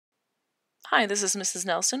Hi, this is Mrs.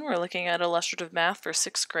 Nelson. We're looking at illustrative math for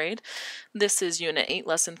 6th grade. This is Unit 8,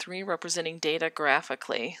 Lesson 3, representing data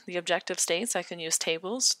graphically. The objective states I can use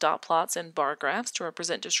tables, dot plots, and bar graphs to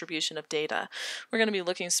represent distribution of data. We're going to be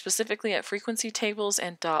looking specifically at frequency tables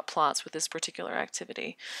and dot plots with this particular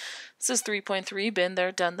activity. This is 3.3, been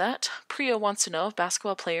there, done that. Priya wants to know if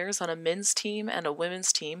basketball players on a men's team and a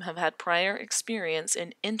women's team have had prior experience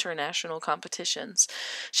in international competitions.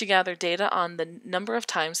 She gathered data on the number of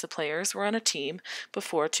times the players were on a team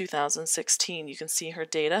before 2016. You can see her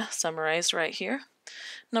data summarized right here.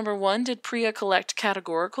 Number 1, did Priya collect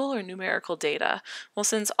categorical or numerical data? Well,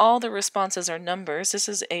 since all the responses are numbers, this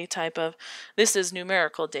is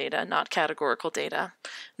numerical data, not categorical data.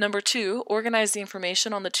 Number 2, organize the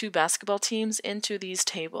information on the two basketball teams into these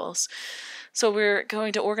tables. So we're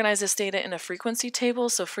going to organize this data in a frequency table.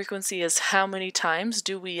 So frequency is how many times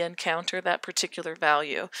do we encounter that particular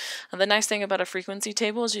value. And the nice thing about a frequency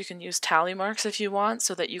table is you can use tally marks if you want,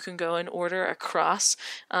 so that you can go in order across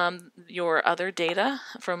your other data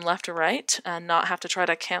from left to right and not have to try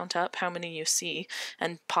to count up how many you see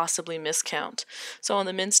and possibly miscount. So on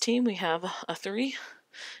the men's team we have a 3,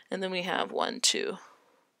 and then we have 1, 2,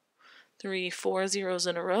 3, 4 zeros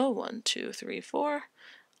in a row, 1, 2, 3, 4,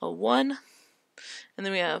 a 1, and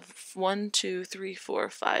then we have 1, 2, 3, 4,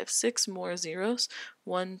 5, 6 more zeros,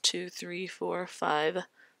 1, 2, 3, 4, 5,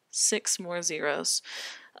 6 more zeros.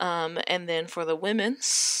 And then for the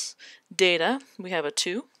women's data, we have a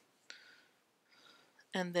 2,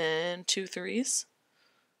 and then 2 3s,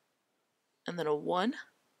 and then a 1,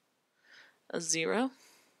 a 0,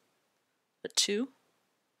 a 2,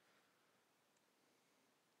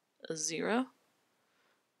 a 0,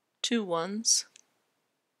 2 1s,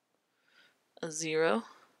 a 0,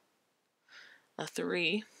 a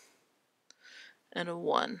 3, and a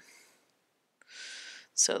 1.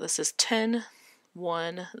 So this is 10,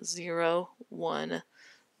 1, 0, 1,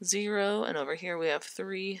 0, and over here we have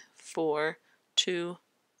 3, 4, 2,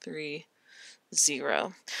 3,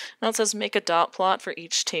 0. Now it says make a dot plot for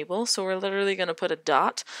each table, so we're literally going to put a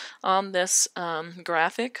dot on this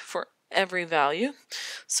graphic for every value.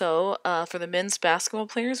 So for the men's basketball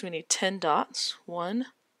players, we need 10 dots. 1,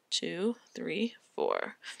 2, 3,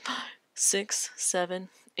 4, 5, 6, 7,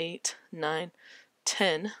 8, 9,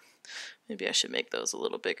 10. Maybe I should make those a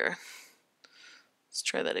little bigger. Let's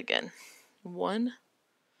try that again. 1.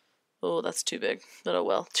 Oh, that's too big, but oh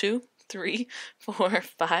well. 2, 3, 4,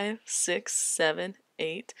 5, 6, 7,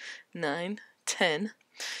 8, 9, 10.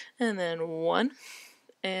 And then 1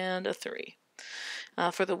 and a 3.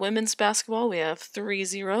 For the women's basketball, we have 3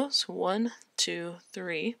 zeros. 1, 2,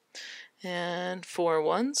 3. And 4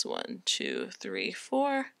 1s. 1, 2, 3,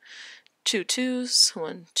 4. 2 2s.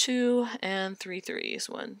 1, 2. And 3 3s.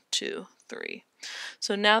 1, 2, 3.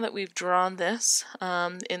 So now that we've drawn this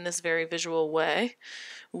in this very visual way,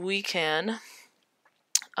 we can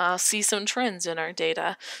see some trends in our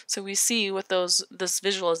data. So we see with this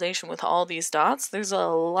visualization with all these dots, there's a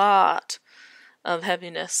lot of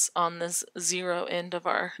heaviness on this 0 end of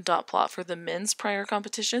our dot plot for the men's prior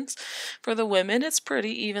competitions. For the women, it's pretty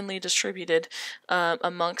evenly distributed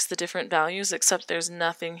amongst the different values, except there's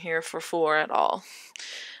nothing here for 4 at all.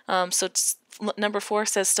 Number 4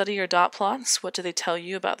 says study your dot plots. What do they tell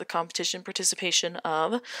you about the competition participation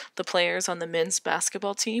of the players on the men's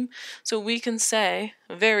basketball team? So we can say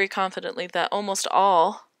very confidently that almost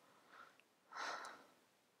all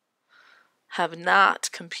have not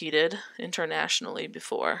competed internationally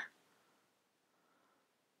before.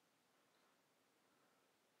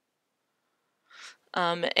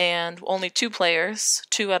 And only 2 players,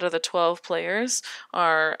 2 out of the 12 players,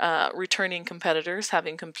 are returning competitors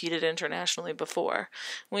having competed internationally before.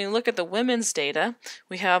 When we look at the women's data,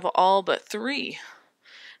 we have all but 3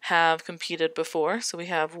 have competed before. So we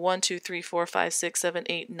have 1, 2, 3, 4, 5, 6, 7,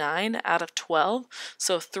 8, 9 out of 12.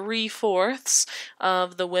 So 3/4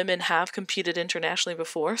 of the women have competed internationally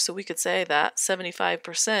before. So we could say that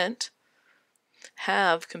 75%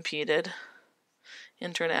 have competed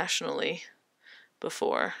internationally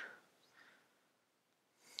before.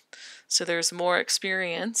 So there's more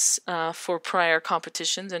experience for prior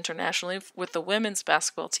competitions internationally with the women's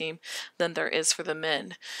basketball team than there is for the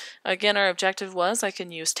men. Again, our objective was I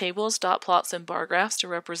can use tables, dot plots, and bar graphs to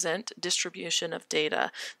represent distribution of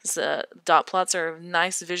data. Dot plots are a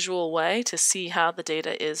nice visual way to see how the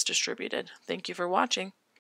data is distributed. Thank you for watching.